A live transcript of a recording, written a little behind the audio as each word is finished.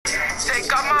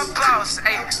my blouse,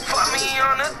 ayy. Fuck me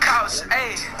on the couch,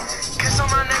 ayy. Kiss on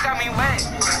my neck got me wet.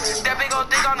 That big old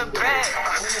dick on the bed.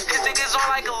 His dick is on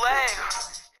like a leg.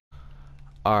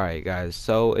 Alright guys,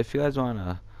 so if you guys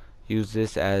wanna use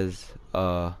this as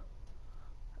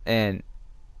and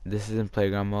this is in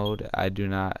playground mode, I do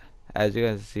not, as you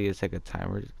guys see, it's like a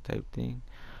timer type thing.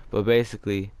 But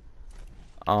basically,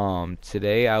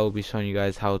 today I will be showing you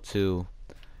guys how to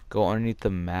go underneath the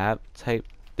map type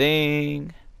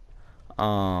thing.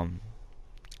 So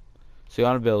you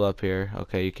want to build up here.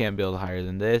 Okay, you can't build higher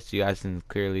than this. You guys can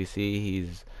clearly see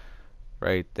he's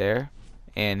right there,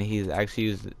 and he's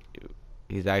actually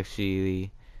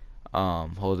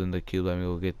holding the cube. Let me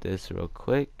go get this real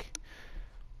quick.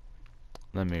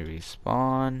 Let me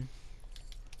respawn.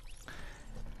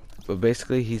 But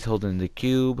basically he's holding the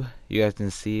cube. You guys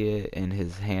can see it in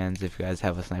his hands. If you guys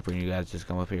have a sniper and you guys just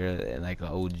come up here and like an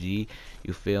OG,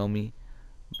 you feel me?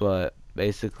 But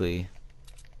basically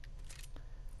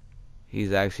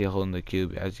he's actually holding the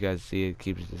cube. As you guys see, it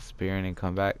keeps disappearing and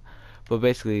come back. But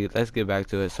basically, let's get back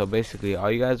to it. So basically,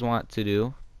 all you guys want to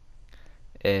do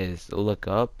is look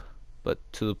up, but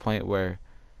to the point where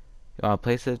you want to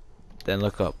place it, then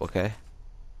look up, okay?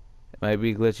 It might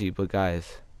be glitchy, but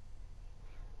guys,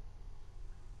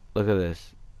 look at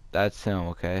this. That's him,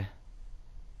 okay?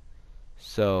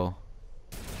 So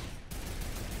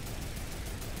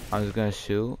I'm just gonna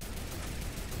shoot.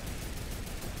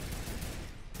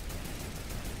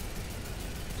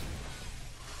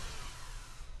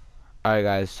 Alright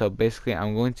guys, so basically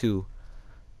I'm going to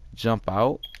jump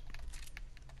out.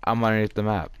 I'm underneath the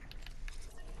map.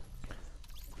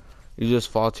 You just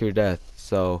fall to your death.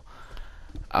 So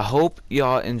I hope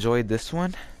y'all enjoyed this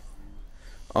one.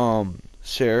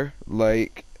 Share,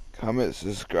 like, comment,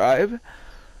 subscribe.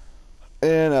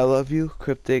 And I love you,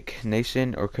 Cryptic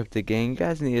Nation or Cryptic Gang. You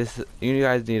guys need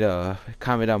to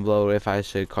comment down below if I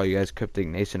should call you guys Cryptic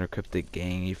Nation or Cryptic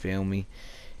Gang, you feel me?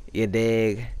 You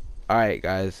dig? Alright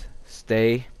guys.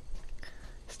 Stay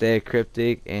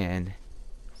cryptic and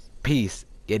peace,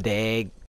 you dig?